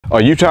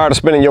Are you tired of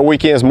spending your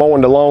weekends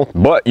mowing the lawn,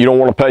 but you don't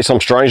want to pay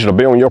some stranger to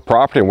be on your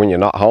property when you're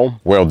not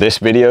home? Well, this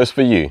video is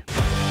for you.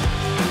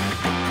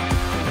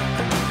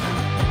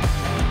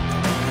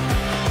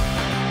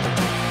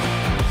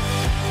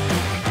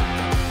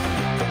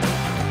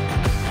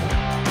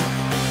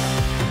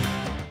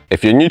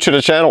 If you're new to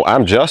the channel,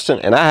 I'm Justin,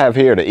 and I have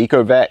here the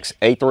ECOVACS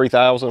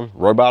A3000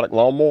 robotic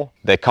lawnmower.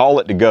 They call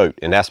it the GOAT,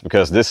 and that's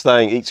because this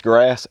thing eats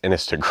grass, and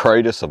it's the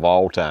greatest of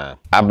all time.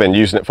 I've been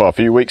using it for a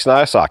few weeks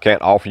now, so I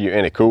can't offer you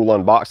any cool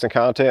unboxing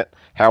content.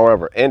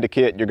 However, in the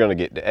kit, you're going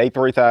to get the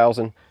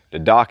A3000, the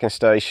docking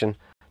station,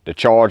 the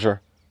charger,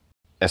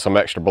 and some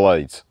extra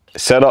blades.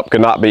 Setup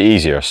could not be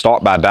easier.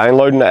 Start by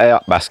downloading the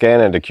app by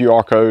scanning the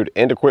QR code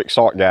in the quick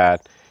start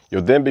guide.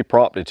 You'll then be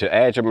prompted to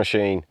add your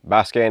machine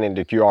by scanning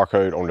the QR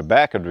code on the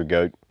back of the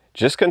GOAT.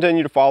 Just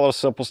continue to follow the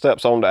simple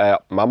steps on the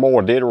app. My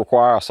mower did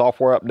require a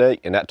software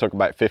update, and that took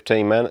about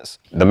 15 minutes.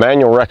 The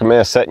manual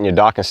recommends setting your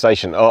docking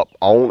station up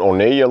on or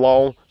near your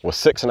lawn with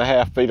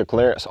 6.5 feet of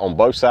clearance on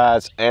both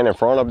sides and in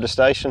front of the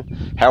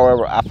station.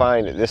 However, I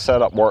find that this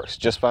setup works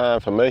just fine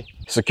for me.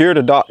 Secure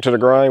the dock to the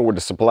ground with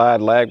the supplied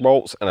lag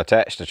bolts and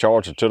attach the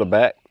charger to the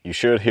back. You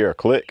should hear a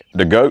click.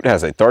 The GOAT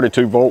has a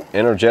 32-volt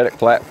energetic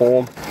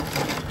platform,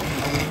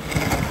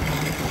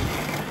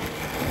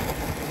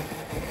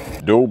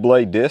 dual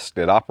blade disc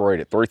that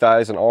operate at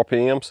 3,000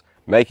 RPMs,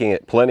 making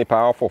it plenty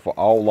powerful for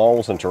all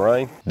lawns and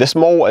terrain. This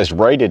mower is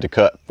rated to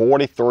cut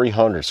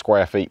 4,300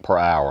 square feet per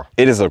hour.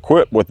 It is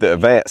equipped with the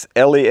advanced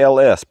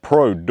LELS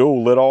Pro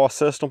dual lidar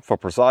system for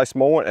precise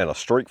mowing and a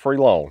streak-free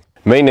lawn,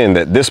 meaning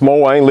that this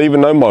mower ain't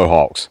leaving no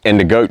mohawks. And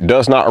the GOAT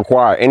does not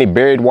require any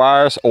buried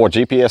wires or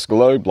GPS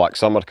globe like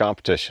some of the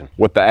competition.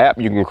 With the app,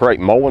 you can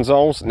create mowing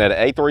zones. Now the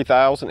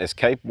A3000 is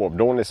capable of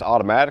doing this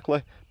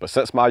automatically, but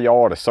since my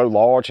yard is so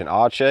large and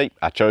odd shaped,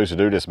 I chose to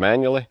do this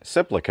manually.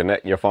 Simply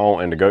connect your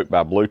phone and the GOAT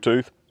by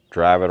Bluetooth,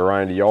 drive it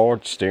around the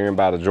yard, steering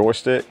by the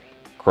joystick,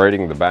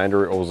 creating the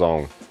boundary or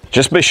zone.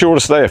 Just be sure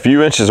to stay a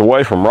few inches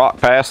away from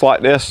rock paths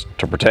like this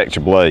to protect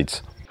your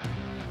blades.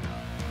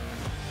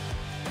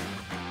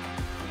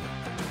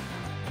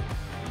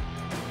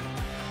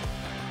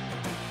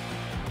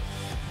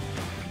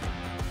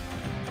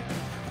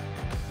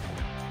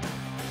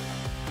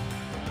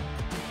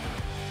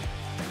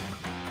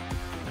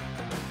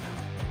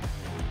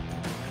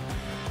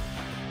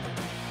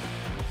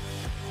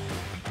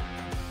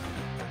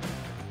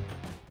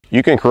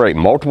 You can create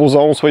multiple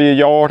zones for your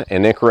yard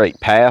and then create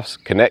paths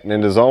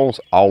connecting the zones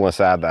all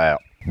inside the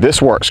app.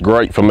 This works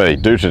great for me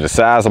due to the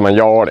size of my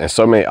yard and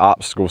so many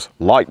obstacles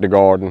like the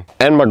garden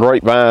and my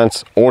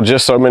grapevines or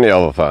just so many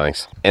other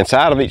things.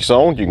 Inside of each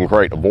zone, you can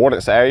create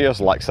avoidance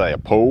areas like say a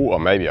pool or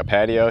maybe a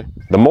patio.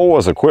 The mower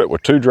is equipped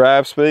with 2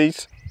 drive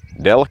speeds,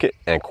 delicate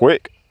and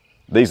quick.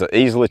 These are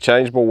easily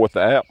changeable with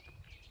the app.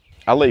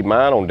 I leave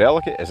mine on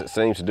delicate as it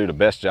seems to do the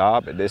best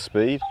job at this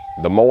speed.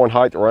 The mowing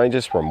height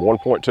ranges from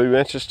 1.2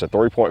 inches to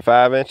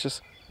 3.5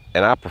 inches,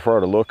 and I prefer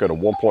to look at a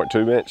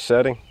 1.2 inch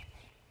setting.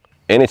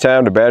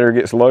 Anytime the battery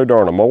gets low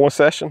during a mowing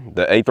session,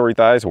 the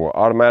A3000 will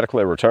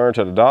automatically return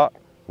to the dock,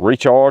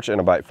 recharge in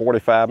about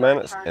 45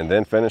 minutes, and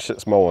then finish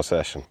its mowing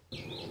session.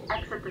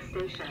 Exit the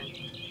station.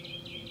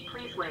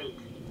 Please wait.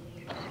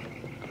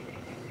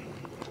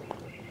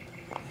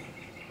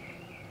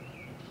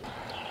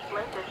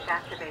 Blade disc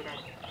activated.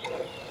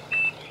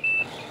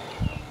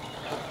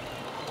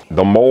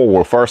 The mower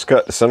will first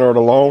cut the center of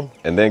the lawn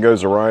and then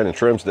goes around and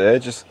trims the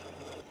edges.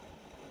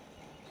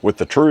 With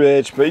the true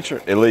edge feature,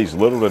 it leaves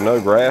little to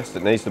no grass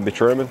that needs to be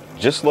trimming.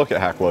 Just look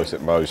at how close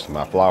it mows to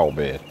my flower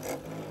bed.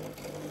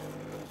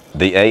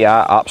 The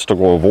AI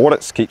Obstacle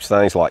Avoidance keeps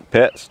things like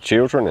pets,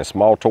 children, and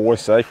small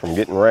toys safe from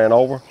getting ran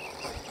over.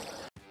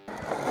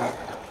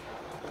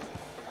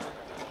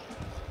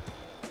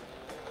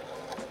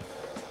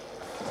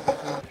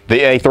 The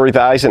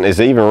A3000 is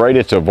even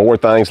rated to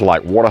avoid things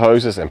like water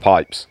hoses and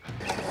pipes.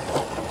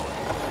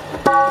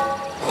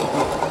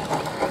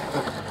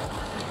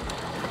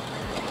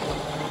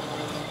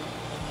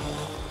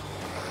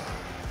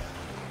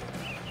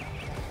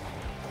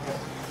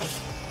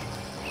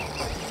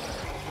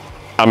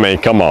 I mean,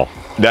 come on,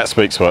 that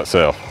speaks for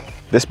itself.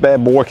 This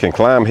bad boy can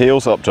climb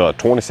hills up to a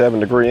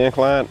 27-degree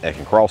incline and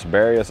can cross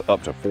barriers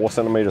up to 4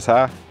 centimeters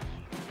high.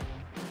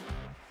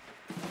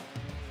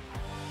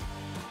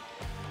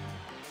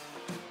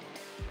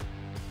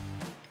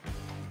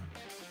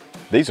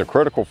 These are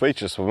critical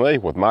features for me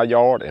with my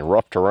yard and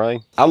rough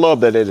terrain. I love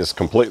that it is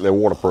completely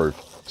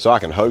waterproof, so I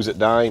can hose it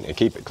down and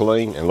keep it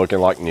clean and looking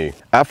like new.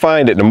 I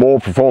find that the mower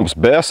performs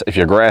best if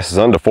your grass is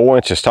under 4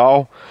 inches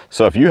tall.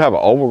 So if you have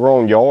an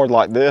overgrown yard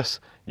like this,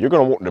 you're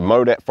going to want to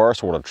mow that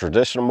first with a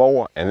traditional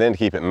mower and then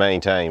keep it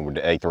maintained with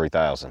the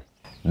A3000.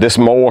 This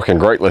mower can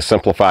greatly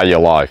simplify your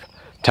life.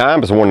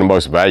 Time is one of the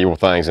most valuable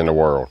things in the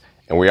world,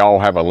 and we all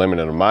have a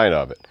limited amount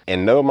of it.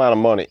 And no amount of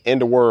money in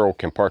the world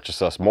can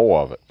purchase us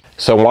more of it.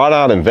 So why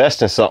not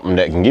invest in something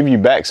that can give you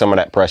back some of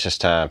that precious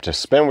time to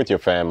spend with your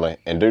family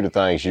and do the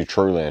things you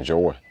truly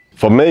enjoy?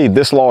 For me,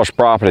 this large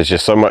property is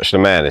just so much to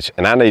manage,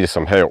 and I needed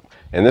some help.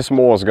 And this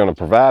mower is going to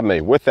provide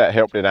me with that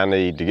help that I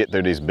need to get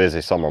through these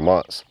busy summer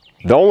months.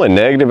 The only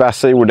negative I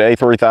see with the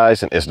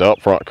A3000 is the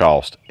upfront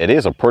cost. It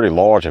is a pretty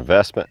large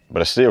investment,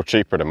 but it's still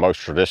cheaper than most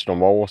traditional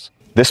mowers.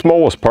 This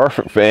mower is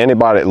perfect for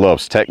anybody that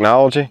loves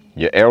technology,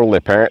 your elderly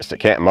parents that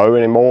can't mow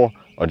anymore,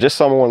 or just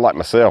someone like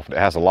myself that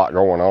has a lot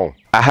going on.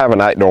 I have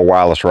an outdoor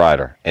wireless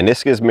rider, and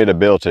this gives me the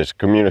ability to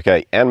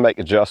communicate and make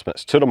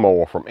adjustments to the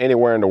mower from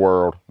anywhere in the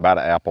world by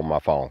the app on my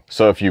phone.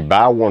 So if you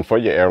buy one for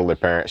your elderly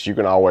parents, you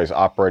can always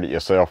operate it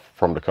yourself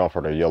from the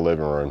comfort of your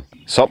living room.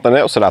 Something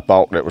else that I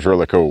thought that was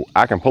really cool,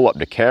 I can pull up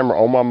the camera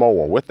on my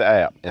mower with the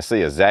app and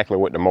see exactly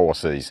what the mower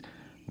sees.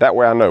 That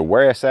way I know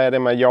where it's at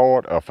in my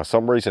yard, or if for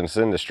some reason it's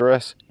in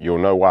distress, you'll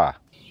know why.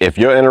 If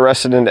you're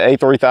interested in the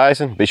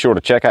A3000, be sure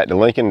to check out the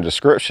link in the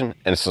description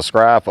and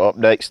subscribe for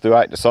updates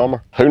throughout the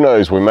summer. Who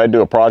knows, we may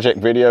do a project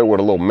video with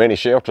a little mini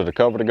shelter to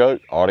cover the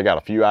goat. I already got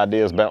a few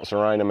ideas bouncing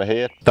around in my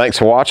head. Thanks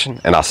for watching,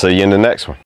 and I'll see you in the next one.